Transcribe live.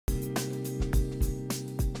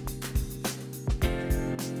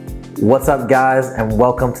What's up guys, and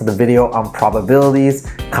welcome to the video on probabilities,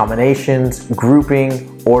 combinations,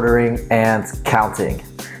 grouping, ordering, and counting.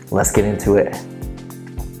 Let's get into it.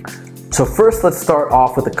 So first, let's start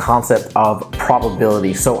off with the concept of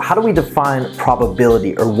probability. So how do we define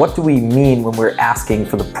probability, or what do we mean when we're asking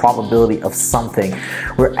for the probability of something?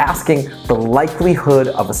 We're asking the likelihood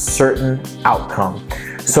of a certain outcome.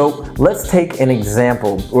 So let's take an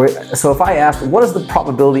example. So if I ask, what is the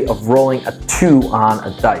probability of rolling a 2 on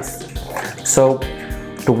a dice? So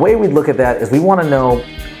the way we look at that is we want to know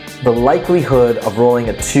the likelihood of rolling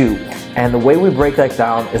a 2. And the way we break that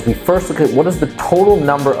down is we first look at what is the total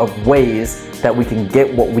number of ways that we can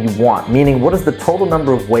get what we want. Meaning, what is the total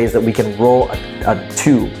number of ways that we can roll a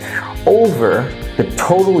 2 over the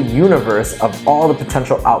total universe of all the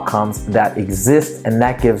potential outcomes that exist, and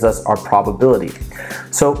that gives us our probability.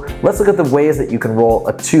 So let's look at the ways that you can roll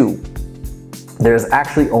a 2. There's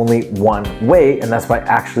actually only one way, and that's by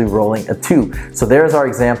actually rolling a 2. So there's our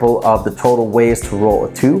example of the total ways to roll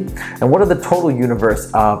a 2. And what are the total universe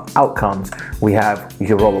of outcomes? We have, you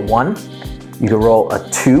can roll a 1, you can roll a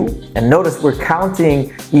 2, and notice we're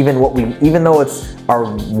counting even though it's our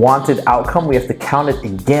wanted outcome, we have to count it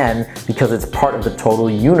again because it's part of the total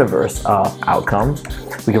universe of outcomes.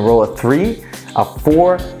 We can roll a 3, a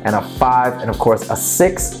 4, and a 5, and of course a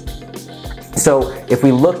 6. So if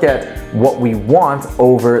we look at what we want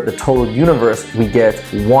over the total universe, we get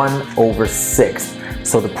 1 over 6.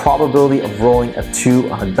 So the probability of rolling a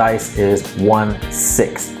 2 on a dice is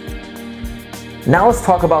 1/6. Now let's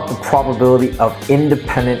talk about the probability of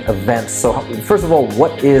independent events. So first of all,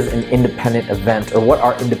 what is an independent event, or what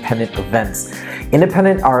are independent events?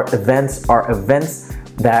 Independent events are events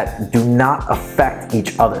that do not affect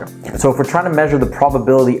each other. So if we're trying to measure the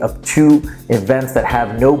probability of 2 events that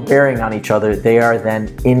have no bearing on each other, they are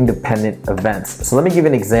then independent events. So let me give you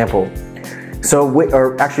an example.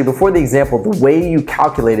 Actually before the example, the way you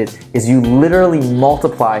calculate it is you literally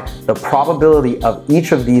multiply the probability of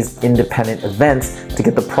each of these independent events to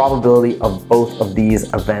get the probability of both of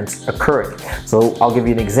these events occurring. So I'll give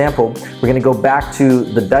you an example. We're going to go back to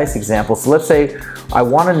the dice example. So let's say I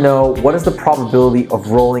want to know what is the probability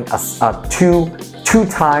of rolling a 2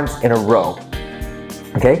 times in a row.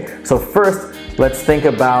 Okay, so first let's think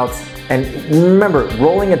about, and remember,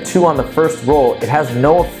 rolling a 2 on the first roll, it has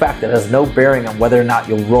no effect, it has no bearing on whether or not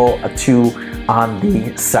you'll roll a 2 on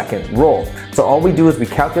the second roll. So all we do is we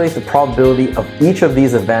calculate the probability of each of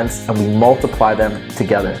these events and we multiply them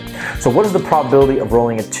together. So what is the probability of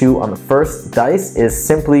rolling a 2 on the first dice? Is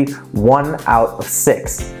simply 1 out of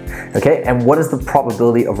 6. Okay, and what is the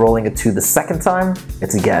probability of rolling a 2 the second time?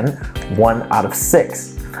 It's again 1 out of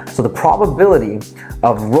 6. So the probability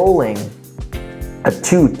of rolling a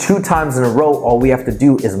 2 times in a row, all we have to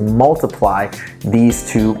do is multiply these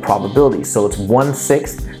two probabilities. So it's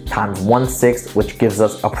 1/6 times 1/6, which gives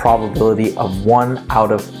us a probability of 1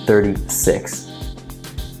 out of 36.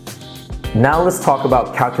 Now let's talk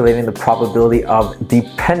about calculating the probability of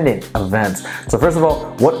dependent events. So first of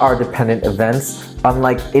all, what are dependent events?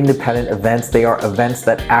 Unlike independent events, they are events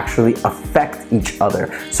that actually affect each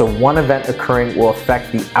other. So one event occurring will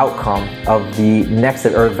affect the outcome of the next,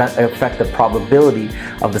 or affect the probability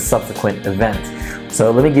of the subsequent event.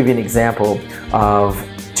 So let me give you an example of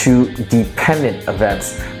 2 dependent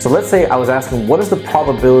events. So let's say I was asking, what is the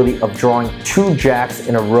probability of drawing 2 jacks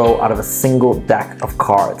in a row out of a single deck of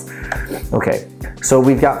cards? Okay, so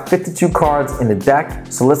we've got 52 cards in the deck,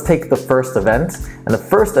 so let's take the first event. And the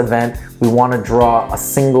first event, we want to draw a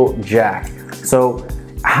single jack. So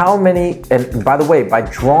how many, and by the way, by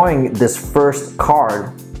drawing this first card,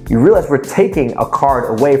 you realize we're taking a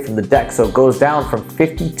card away from the deck, so it goes down from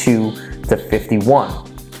 52 to 51.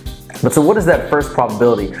 But so what is that first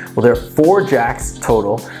probability? Well, there are 4 jacks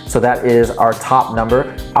total, so that is our top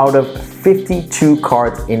number out of 52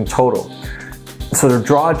 cards in total. So to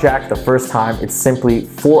draw a jack the first time, it's simply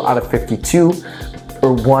 4 out of 52,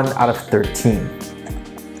 or 1 out of 13.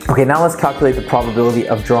 Okay, now let's calculate the probability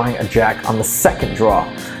of drawing a jack on the second draw.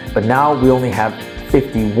 But now we only have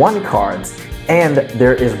 51 cards, and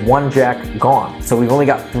there is 1 jack gone. So we've only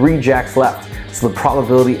got 3 jacks left. So the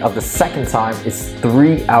probability of the second time is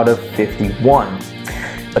 3 out of 51.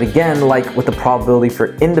 But again, like with the probability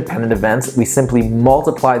for independent events, we simply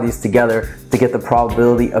multiply these together to get the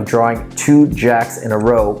probability of drawing 2 jacks in a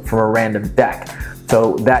row from a random deck.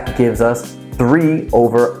 So that gives us 3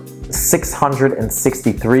 over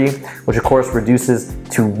 663, which of course reduces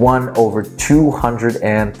to 1 over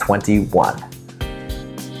 221.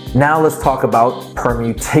 Now let's talk about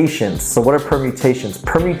permutations. So what are permutations?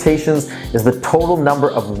 Permutations is the total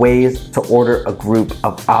number of ways to order a group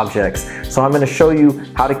of objects. So I'm going to show you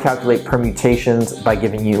how to calculate permutations by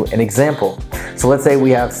giving you an example. So let's say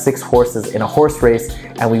we have 6 horses in a horse race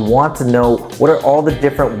and we want to know what are all the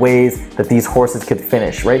different ways that these horses could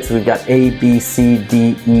finish, right? So we've got A, B, C,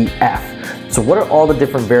 D, E, F. So what are all the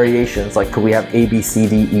different variations? Like, could we have A, B, C,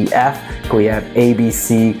 D, E, F? Could we have A, B,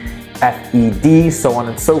 C, F, E, D, so on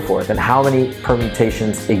and so forth? And how many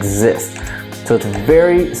permutations exist? So it's a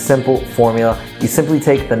very simple formula. You simply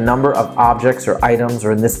take the number of objects or items,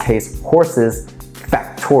 or in this case, horses,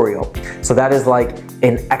 factorial. So that is like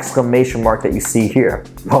an exclamation mark that you see here.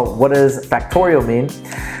 Well, what does factorial mean?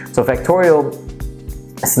 So factorial,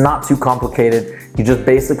 it's not too complicated. You just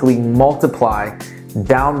basically multiply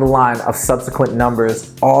down the line of subsequent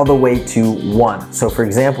numbers all the way to 1. So for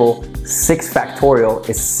example, 6 factorial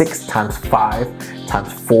is 6 times 5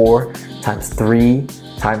 times 4 times 3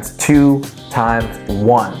 times 2 times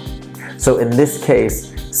 1. So in this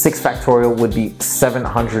case, 6 factorial would be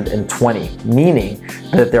 720, meaning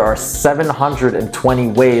that there are 720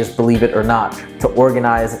 ways, believe it or not, to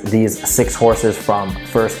organize these 6 horses from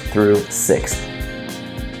 1st through 6th.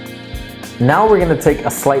 Now we're going to take a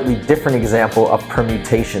slightly different example of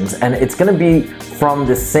permutations, and it's going to be from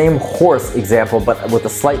the same horse example but with a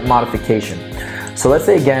slight modification. So let's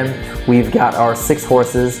say again we've got our 6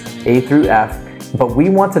 horses A through F, but we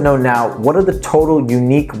want to know now what are the total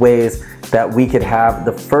unique ways that we could have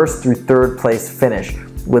the 1st through 3rd place finish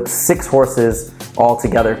with 6 horses all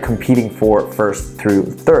together competing for 1st through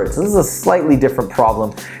 3rd. So this is a slightly different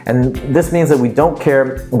problem, and this means that we don't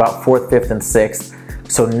care about 4th, 5th, and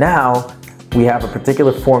 6th. So now we have a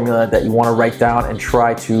particular formula that you want to write down and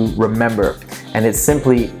try to remember, and it's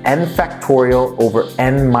simply n factorial over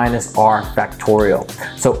n minus r factorial.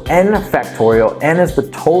 So n factorial, n is the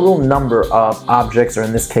total number of objects, or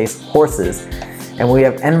in this case horses, and we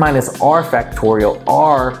have n minus r factorial.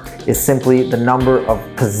 R is simply the number of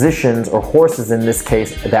positions, or horses in this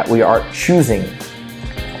case, that we are choosing.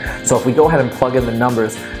 So if we go ahead and plug in the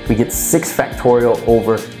numbers, we get 6 factorial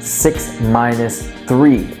over 6 minus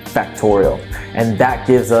 3 factorial. And that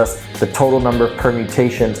gives us the total number of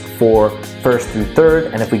permutations for 1st through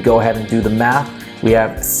 3rd. And if we go ahead and do the math, we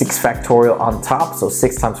have 6 factorial on top, so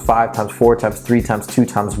 6 times 5 times 4 times 3 times 2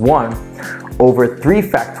 times 1, over 3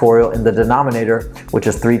 factorial in the denominator, which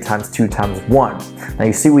is 3 times 2 times 1. Now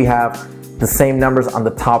you see we have the same numbers on the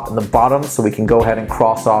top and the bottom, so we can go ahead and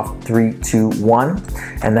cross off 3, 2, 1,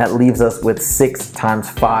 and that leaves us with 6 times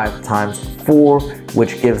 5 times 4,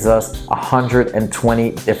 which gives us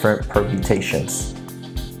 120 different permutations.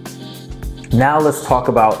 Now let's talk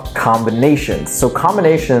about combinations. So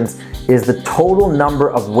combinations is the total number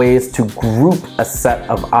of ways to group a set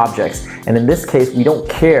of objects, and in this case we don't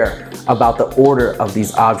care about the order of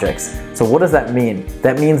these objects. So what does that mean?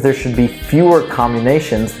 That means there should be fewer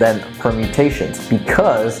combinations than permutations,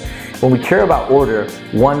 because when we care about order,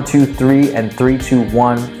 1, 2, 3 and 3, 2,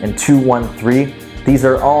 1 and 2, 1, 3, these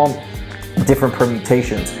are all different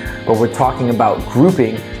permutations. But we're talking about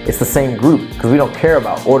grouping, it's the same group because we don't care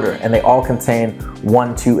about order, and they all contain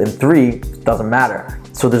 1, 2, and 3, doesn't matter.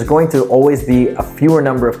 So there's going to always be a fewer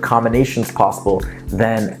number of combinations possible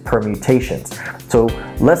than permutations. So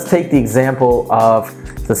let's take the example of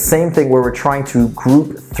the same thing where we're trying to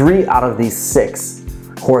group 3 out of these 6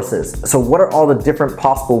 horses. So what are all the different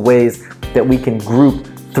possible ways that we can group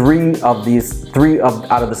 3 out of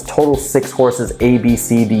this total 6 horses, A, B,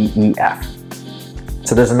 C, D, E, F?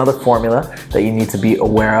 So there's another formula that you need to be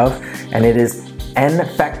aware of, and it is n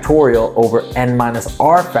factorial over n minus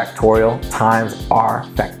r factorial times r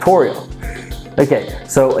factorial. Okay,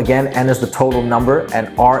 so again, n is the total number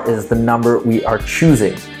and r is the number we are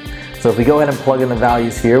choosing. So if we go ahead and plug in the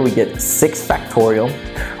values here, we get 6 factorial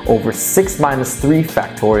over 6 minus 3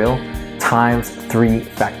 factorial times 3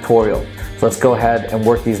 factorial. So let's go ahead and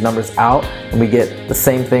work these numbers out, and we get the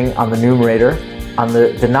same thing on the numerator. On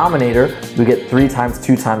the denominator, we get 3 times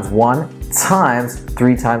 2 times 1 times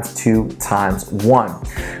 3 times 2 times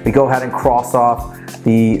 1. We go ahead and cross off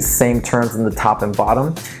the same terms in the top and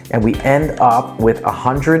bottom, and we end up with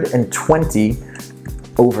 120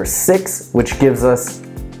 over 6, which gives us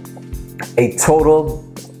a total,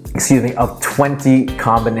 of 20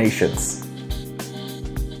 combinations.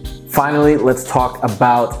 Finally, let's talk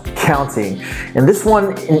about counting. And this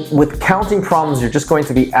one, with counting problems, you're just going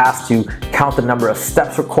to be asked to count the number of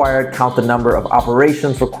steps required, count the number of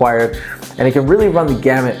operations required, and it can really run the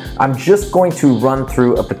gamut. I'm just going to run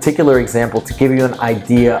through a particular example to give you an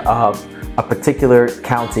idea of a particular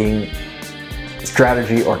counting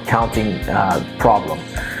strategy or counting problem.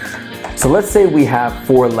 So let's say we have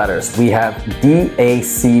 4 letters. We have D, A,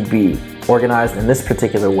 C, B, organized in this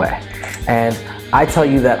particular way. And I tell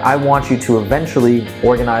you that I want you to eventually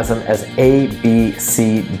organize them as A, B,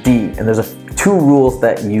 C, D. And there's 2 rules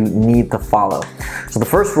that you need to follow. So the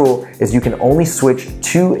first rule is you can only switch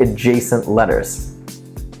 2 adjacent letters.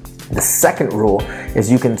 The second rule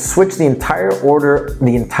is you can switch the entire order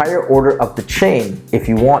of the chain if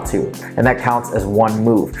you want to, and that counts as 1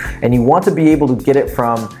 move. And you want to be able to get it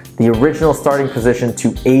from the original starting position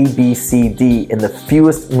to A, B, C, D in the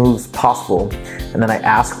fewest moves possible. And then I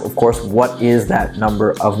ask, of course, what is that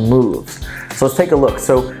number of moves? So let's take a look.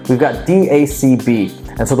 So we've got D, A, C, B.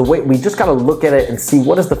 And so the way we just got to look at it and see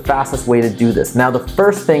what is the fastest way to do this. Now, the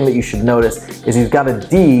first thing that you should notice is you've got a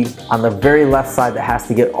D on the very left side that has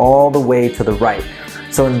to get all the way to the right.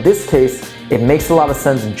 So in this case, it makes a lot of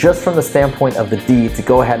sense just from the standpoint of the D to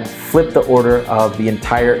go ahead and flip the order of the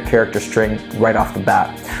entire character string right off the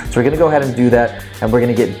bat. So we're going to go ahead and do that, and we're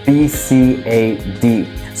going to get B, C, A, D.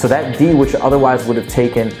 So that D, which otherwise would have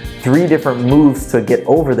taken 3 different moves to get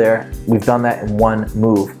over there, we've done that in 1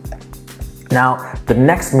 move. Now, the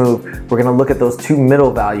next move, we're going to look at those 2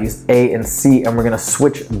 middle values, A and C, and we're going to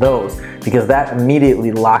switch those because that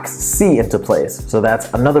immediately locks C into place. So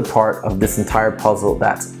that's another part of this entire puzzle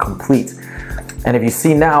that's complete. And if you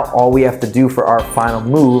see now, all we have to do for our final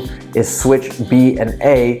move is switch B and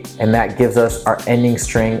A, and that gives us our ending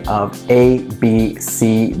string of A, B,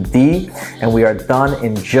 C, D, and we are done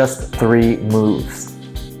in just 3 moves.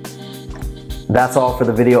 That's all for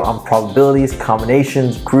the video on probabilities,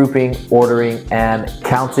 combinations, grouping, ordering, and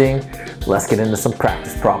counting. Let's get into some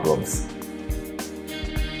practice problems.